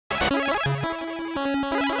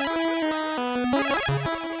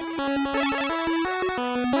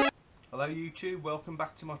Hello YouTube, welcome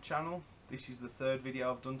back to my channel. This is the third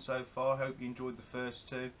video I've done so far. I hope you enjoyed the first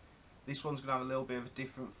two. This one's going to have a little bit of a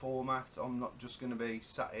different format. I'm not just going to be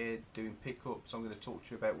sat here doing pickups. I'm going to talk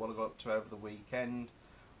to you about what I got up to over the weekend.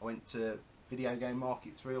 I went to Video Game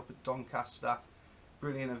Market 3 up at Doncaster.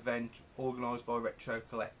 Brilliant event organised by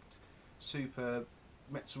RetroCollect. Superb.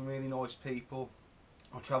 Met some really nice people.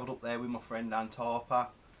 I travelled up there with my friend Harper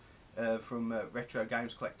from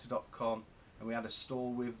RetroGamesCollector.com. And we had a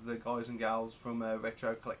stall with the guys and gals from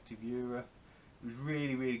RetroCollect Europe. It was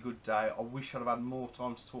really good day. I wish I'd have had more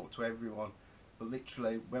time to talk to everyone, but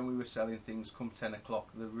literally when we were selling things come 10 o'clock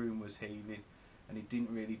the room was heaving and it didn't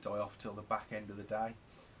really die off till the back end of the day.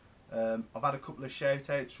 I've had a couple of shout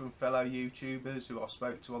outs from fellow YouTubers who I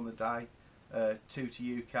spoke to on the day.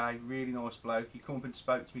 TootyUk, really nice bloke. He come up and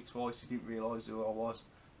spoke to me twice. He didn't realise who I was,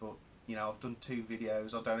 but you know, I've done 2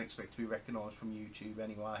 videos. I don't expect to be recognised from YouTube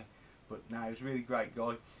anyway. But no, he was a really great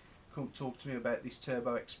guy. Come talk to me about this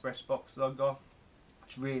Turbo Express box that I got.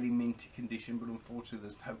 It's really minty condition, but unfortunately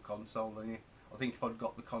there's no console in it. I think if I'd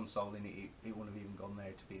got the console in it, it wouldn't have even gone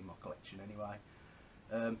there to be in my collection anyway.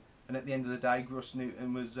 And at the end of the day, Gruss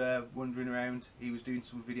Newton was wandering around. He was doing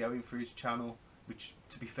some videoing for his channel, which,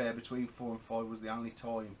 to be fair, between 4 and 5 was the only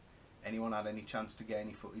time anyone had any chance to get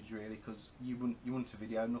any footage really, because you wouldn't have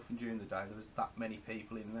videoed nothing during the day. There was that many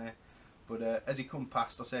people in there. But as he come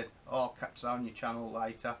past, I said, "Oh, I'll catch that on your channel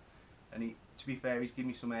later." And he, to be fair, he's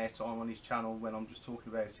given me some airtime on his channel when I'm just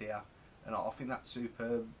talking about here, and I think that's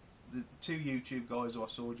superb. The 2 YouTube guys who I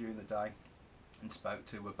saw during the day and spoke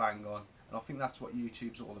to were bang on, and I think that's what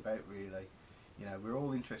YouTube's all about, really. You know, we're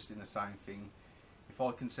all interested in the same thing. If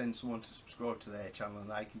I can send someone to subscribe to their channel and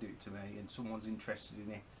they can do it to me, and someone's interested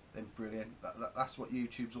in it, then brilliant. That's what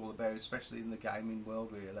YouTube's all about, especially in the gaming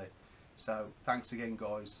world, really. So thanks again,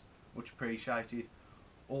 guys. Much appreciated.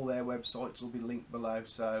 All their websites will be linked below,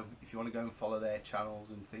 so if you want to go and follow their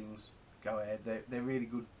channels and things, go ahead. They're really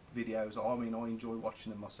good videos. I mean, I enjoy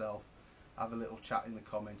watching them myself. Have a little chat in the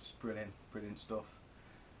comments. Brilliant stuff.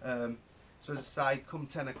 So as I say, come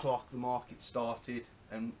 10 o'clock the market started,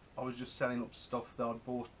 and I was just selling up stuff that I'd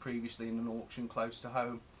bought previously in an auction close to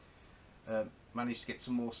home. Managed to get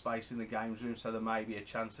some more space in the games room, so there may be a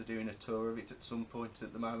chance of doing a tour of it at some point.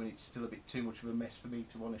 At the moment it's still a bit too much of a mess for me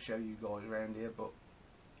to want to show you guys around here, but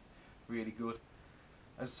really good.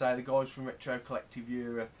 As I say, the guys from RetroCollect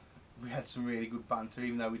Europe, we had some really good banter,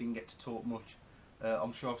 even though we didn't get to talk much.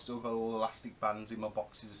 I'm sure I've still got all the elastic bands in my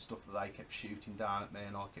boxes of stuff that they kept shooting down at me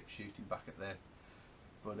and I kept shooting back at them.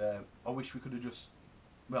 But I wish we could have just,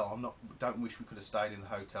 well, don't wish we could have stayed in the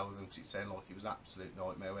hotel with them, because it sounded like it was an absolute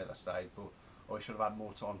nightmare where they stayed, but I should have had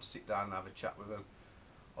more time to sit down and have a chat with them.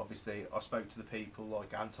 Obviously I spoke to the people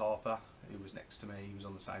like Harper, who was next to me. He was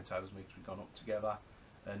on the same table as me because we'd gone up together,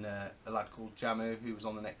 and a lad called Jamu, who was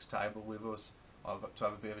on the next table with us. I got to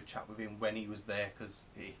have a bit of a chat with him when he was there, because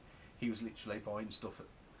he was literally buying stuff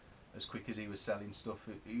as quick as he was selling stuff.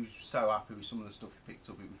 He was so happy with some of the stuff he picked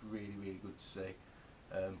up. It was really good to see.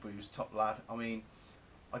 But he was a top lad. I mean,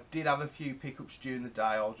 I did have a few pickups during the day.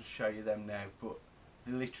 I'll just show you them now, but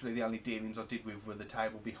literally the only dealings I did with were the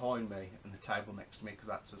table behind me and the table next to me, because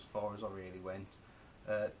that's as far as I really went.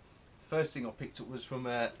 First thing I picked up was from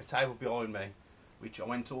a table behind me, which I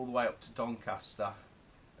went all the way up to Doncaster,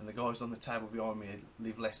 and the guys on the table behind me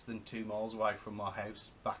live less than 2 miles away from my house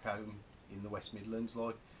back home in the West Midlands.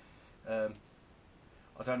 Like,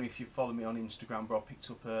 I don't know if you follow me on Instagram, but I picked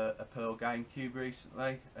up a Pearl GameCube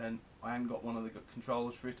recently, and I hadn't got one of the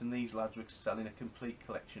controllers for it, and these lads were selling a complete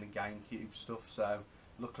collection of GameCube stuff, so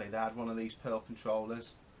luckily they had one of these Pearl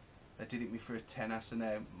controllers. They did it me for a tenner, so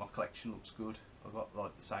now my collection looks good. I've got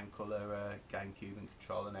like the same colour GameCube and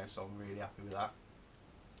controller now, so I'm really happy with that.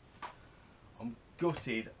 I'm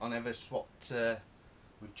gutted I never swapped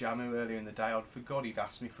with Jamu earlier in the day. I'd forgot he'd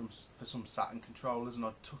asked me for some Saturn controllers, and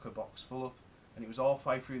I took a box full up, and it was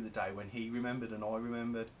halfway through the day when he remembered and I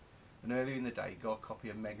remembered. And earlier in the day he got a copy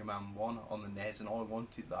of Mega Man 1 on the NES, and I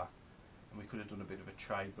wanted that, and we could have done a bit of a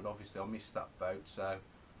trade, but obviously I missed that boat, so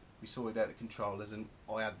we sorted out the controllers, and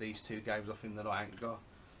I had these 2 games off him that I ain't got.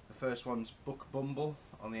 The first one's Buck Bumble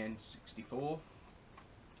on the N64.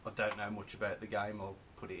 I don't know much about the game. I'll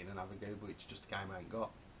put it in and have a go, but it's just a game I ain't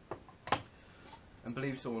got. And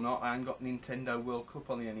believe it or not, I ain't got Nintendo World Cup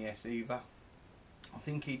on the NES either. I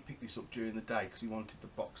think he'd picked this up during the day because he wanted the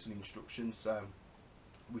box and instructions, so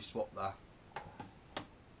we swapped that.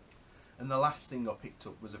 And the last thing I picked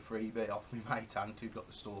up was a freebie off my mate Ant, who'd got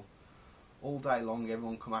the store. All day long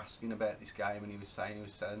everyone come asking about this game, and he was saying he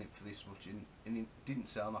was selling it for this much, and it didn't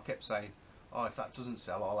sell, and I kept saying, oh, if that doesn't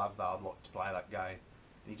sell I'll have that, I'd like to play that game.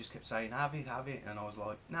 and he just kept saying, have it, and I was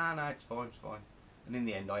like, nah, it's fine, it's fine. And in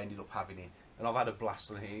the end I ended up having it, and I've had a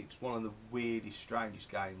blast on it. It's one of the weirdest, strangest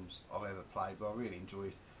games I've ever played, but I really enjoy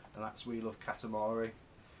it, and that's Wheel of Katamari.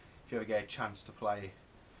 If you ever get a chance to play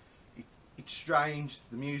it, it's strange,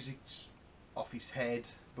 the music's off his head,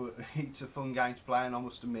 but it's a fun game to play, and I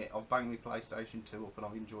must admit I've banged my PlayStation 2 up and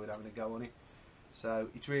I've enjoyed having a go on it. So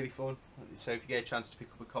it's really fun. So if you get a chance to pick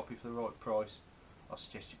up a copy for the right price, I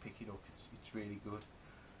suggest you pick it up. It's really good.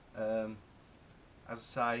 As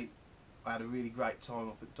I say, I had a really great time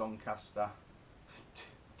up at Doncaster.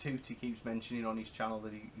 Tooty keeps mentioning on his channel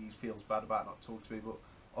that he feels bad about not talking to me, but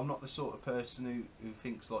I'm not the sort of person who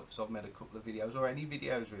thinks, like, because I've made a couple of videos, or any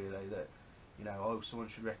videos really, that, you know, oh, someone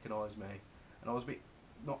should recognise me. And I was a bit,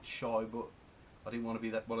 not shy, but I didn't want to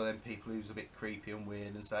be that one of them people who's a bit creepy and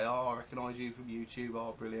weird and say, oh, I recognise you from YouTube,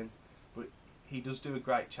 oh, brilliant. But he does do a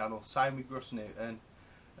great channel. Same with Gruss Newton.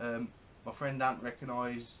 My friend Ant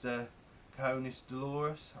recognised Conis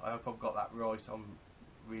Dolores. I hope I've got that right. I'm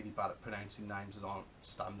really bad at pronouncing names that aren't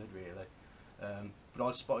standard, really. But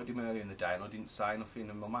I spotted him earlier in the day and I didn't say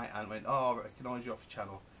nothing, and my mate Ant went, oh, I recognise you off your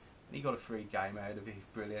channel. And he got a free game out of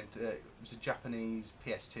it, brilliant. It was a Japanese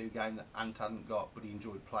PS2 game that Ant hadn't got, but he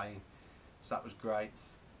enjoyed playing, so that was great.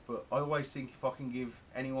 But I always think if I can give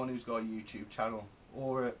anyone who's got a YouTube channel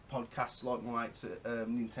or a podcast like my mates at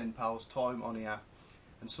Nintendo Pals time on here,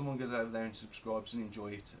 and someone goes over there and subscribes and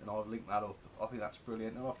enjoy it, and I've linked that up, I think that's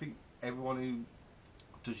brilliant. And I think everyone who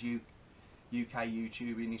does UK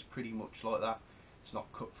YouTubing is pretty much like that. It's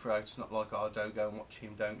not cutthroat, it's not like, oh, don't go and watch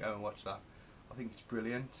him, don't go and watch that. I think it's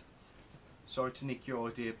brilliant. Sorry to nick your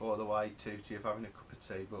idea, by the way, Tooty, of having a cup of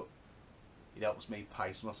tea, but it helps me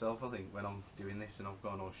pace myself, I think, when I'm doing this, and I've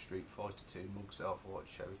gone on Street Fighter 2 mug, so I thought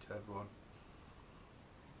I'd show it to everyone.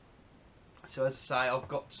 So as I say, I've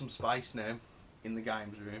got some space now in the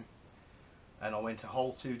games room, and I went a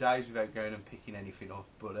whole 2 days without going and picking anything up,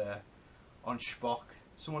 but on Spock,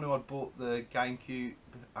 someone who had bought the GameCube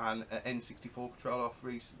and N64 controller off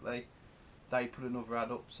recently, they put another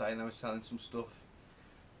ad up saying they were selling some stuff.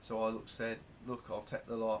 So I said, look, I'll take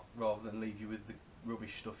the lot rather than leave you with the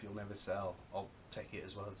rubbish stuff you'll never sell. I'll take it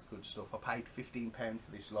as well as the good stuff. I paid £15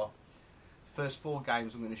 for this lot. First 4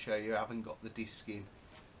 games I'm going to show you, I haven't got the disc in.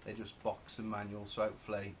 They're just box and manual, so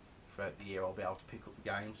hopefully throughout the year I'll be able to pick up the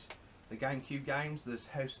games. The GameCube games, there's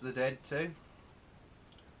House of the Dead 2.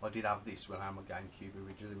 I did have this when I had my GameCube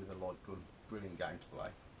originally with a light gun. Brilliant game to play.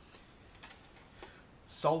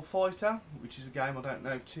 Soul Fighter, which is a game I don't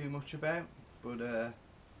know too much about, but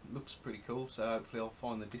looks pretty cool, so hopefully I'll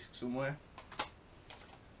find the disc somewhere.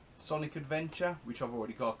 Sonic Adventure, which I've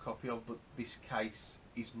already got a copy of, but this case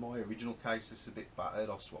is my original case. It's a bit battered.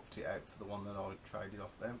 I swapped it out for the one that I traded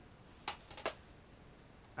off them.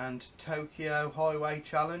 And Tokyo Highway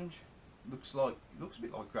Challenge. Looks a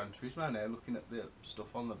bit like Gran Turismo now, looking at the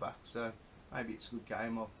stuff on the back, so maybe it's a good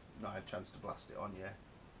game. I've not had a chance to blast it on yet.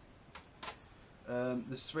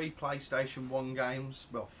 There's 3 PlayStation 1 games,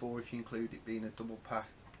 well 4 if you include it being a double pack.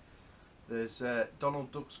 There's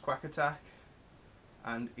Donald Duck's Quack Attack,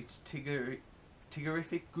 and it's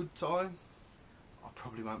Tiggerific Good Time. I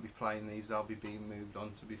probably won't be playing these, they'll be being moved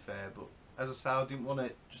on, to be fair, but as I say, I didn't want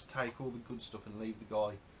to just take all the good stuff and leave the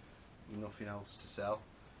guy with nothing else to sell.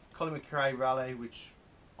 Colin McRae Rally, which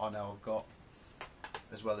I know I've got,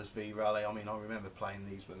 as well as V Rally. I mean, I remember playing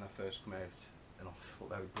these when they first come out, and I thought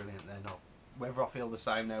they were brilliant then. Whether I feel the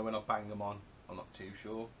same now when I bang them on, I'm not too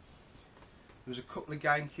sure. There was a couple of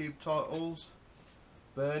GameCube titles.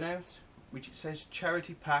 Burnout, which it says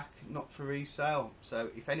charity pack, not for resale. So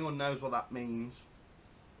if anyone knows what that means,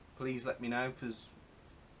 please let me know, because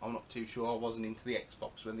I'm not too sure. I wasn't into the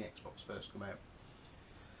Xbox when the Xbox first came out.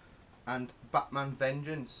 And Batman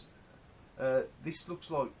Vengeance. This looks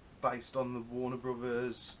like based on the Warner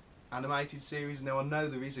Brothers animated series. Now I know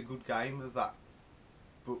there is a good game of that,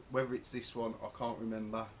 but whether it's this one I can't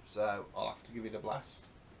remember, so I'll have to give it a blast.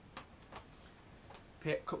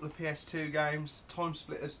 Couple of PS2 games. Time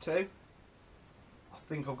Splitters 2. I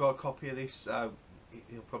think I've got a copy of this, so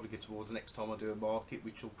it'll probably get towards the next time I do a market,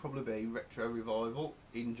 which will probably be Retro Revival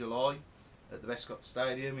in July at the Vescott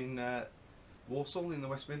Stadium in Walsall in the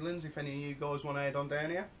West Midlands, if any of you guys want to head on down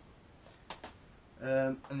here.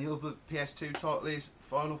 And the other PS2 title is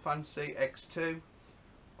Final Fantasy X2.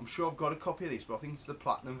 I'm sure I've got a copy of this, but I think it's the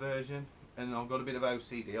Platinum version, and I've got a bit of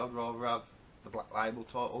OCD. I'd rather have the Black Label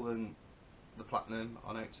title than the Platinum.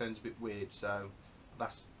 I know it sounds a bit weird, so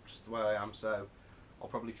that's just the way I am, so I'll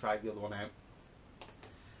probably trade the other one out.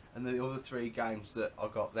 And the other 3 games that I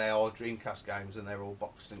got there are Dreamcast games, and they're all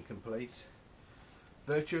boxed and complete.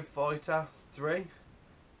 Virtua Fighter 3.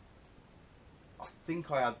 I think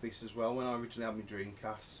I had this as well when I originally had my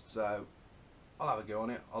Dreamcast, so I'll have a go on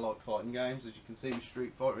it. I like fighting games, as you can see with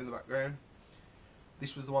Street Fighter in the background.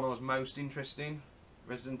 This was the one I was most interested in,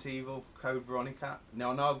 Resident Evil Code Veronica.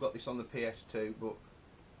 Now I know I've got this on the PS2, but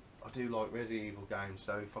I do like Resident Evil games,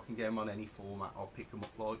 so if I can get them on any format, I'll pick them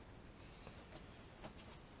up like.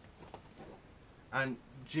 And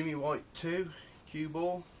Jimmy White 2, Cue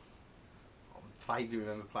Ball. I vaguely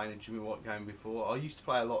remember playing a Jimmy White game before. I used to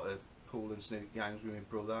play a lot of pool and snooker games with my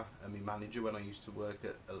brother and my manager when I used to work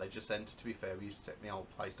at a leisure centre. To be fair, we used to take my old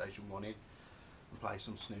PlayStation 1 in and play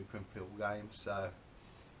some snooker and pool games. So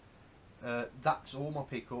that's all my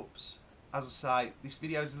pickups. As I say, this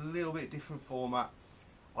video is a little bit different format.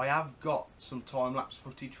 I have got some time-lapse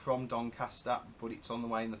footage from Doncaster, but it's on the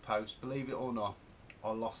way in the post. Believe it or not,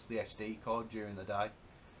 I lost the SD card during the day.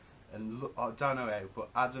 And look, I don't know how, but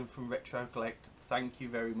Adam from RetroCollect, thank you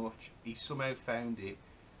very much. He somehow found it,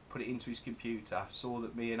 put it into his computer, saw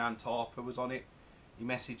that me and Aunt Harper was on it. He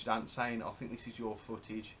messaged Aunt saying, I think this is your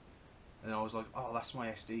footage. And I was like, oh, that's my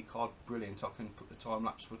SD card, brilliant. I can put the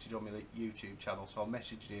time-lapse footage on my YouTube channel. So I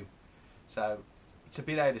messaged him. So it's a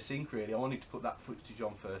bit out of sync really. I wanted to put that footage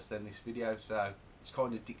on first, then this video. So it's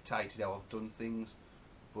kind of dictated how I've done things.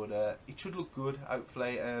 But it should look good,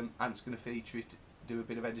 hopefully. Ant's going to feature it, do a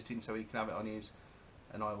bit of editing so he can have it on his.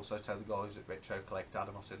 And I also tell the guys at RetroCollect,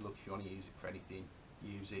 Adam, I said, look, if you want to use it for anything,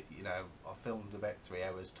 use it. You know, I filmed about 3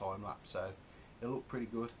 hours time lapse, so it'll look pretty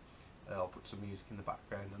good. I'll put some music in the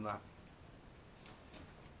background and that.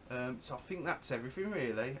 So I think that's everything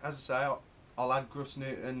really. As I say, I'll add Gruss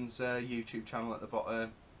Newton's YouTube channel at the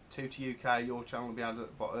bottom. TootyUk, your channel will be added at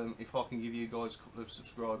the bottom. If I can give you guys a couple of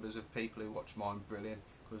subscribers of people who watch mine, brilliant.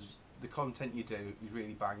 Because the content you do is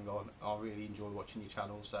really bang on. I really enjoy watching your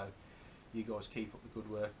channel, so you guys keep up the good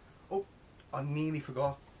work. Oh, I nearly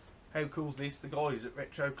forgot. How cool's this? The guys at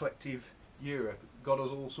Retro Collective Europe got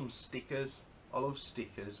us all some stickers. I love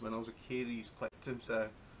stickers. When I was a kid I used to collect them, so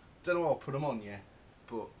don't know what I'll put them on yet,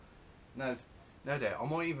 but no doubt I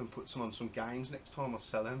might even put some on some games next time I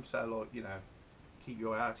sell them. So like, you know, keep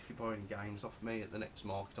your eye out if you're buying games off me at the next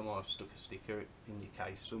market. I might have stuck a sticker in your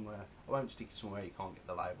case somewhere. I won't stick it somewhere you can't get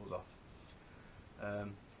the labels off.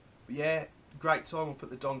 But yeah, great time up at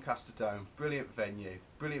the Doncaster Dome. Brilliant venue,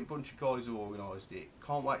 brilliant bunch of guys who organised it.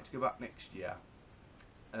 Can't wait to go back next year.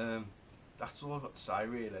 That's all I've got to say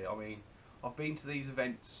really. I mean, I've been to these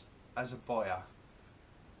events as a buyer,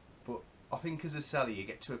 but I think as a seller you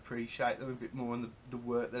get to appreciate them a bit more and the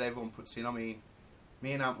work that everyone puts in. I mean,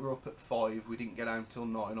 me and Aunt were up at 5, we didn't get home till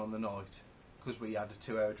 9 on the night because we had a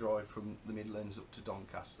 2-hour drive from the Midlands up to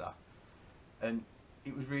Doncaster. And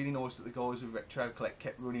it was really nice that the guys of RetroCollect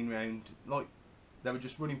kept running around, like they were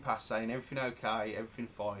just running past saying everything okay, everything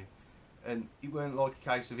fine. And it weren't like a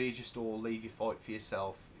case of here just all leave your fight for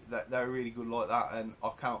yourself. They were really good like that, and I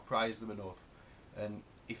cannot praise them enough. And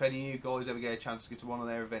if any of you guys ever get a chance to go to one of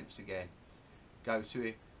their events again, go to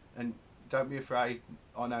it. And don't be afraid.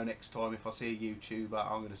 I know next time if I see a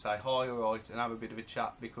YouTuber, I'm going to say hi, alright, and have a bit of a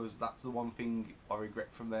chat, because that's the one thing I regret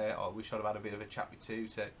from there. I wish I'd have had a bit of a chat with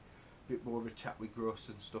TootyUk, a bit more of a chat with Gruss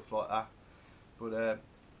and stuff like that. But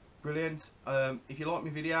brilliant. If you like my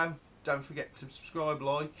video, don't forget to subscribe,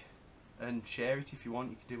 like, and share it if you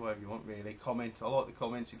want. You can do whatever you want really. Comment. I like the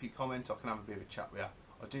comments. If you comment, I can have a bit of a chat with you.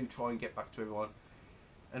 I do try and get back to everyone.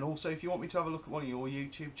 And also, if you want me to have a look at one of your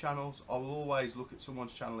YouTube channels, I will always look at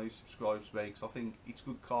someone's channel who subscribes to me, because I think it's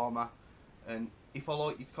good karma. And if I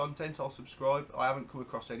like your content, I'll subscribe. I haven't come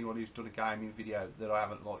across anyone who's done a gaming video that I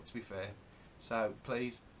haven't liked, to be fair. So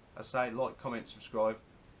please, as I say, like, comment, subscribe,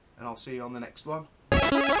 and I'll see you on the next one.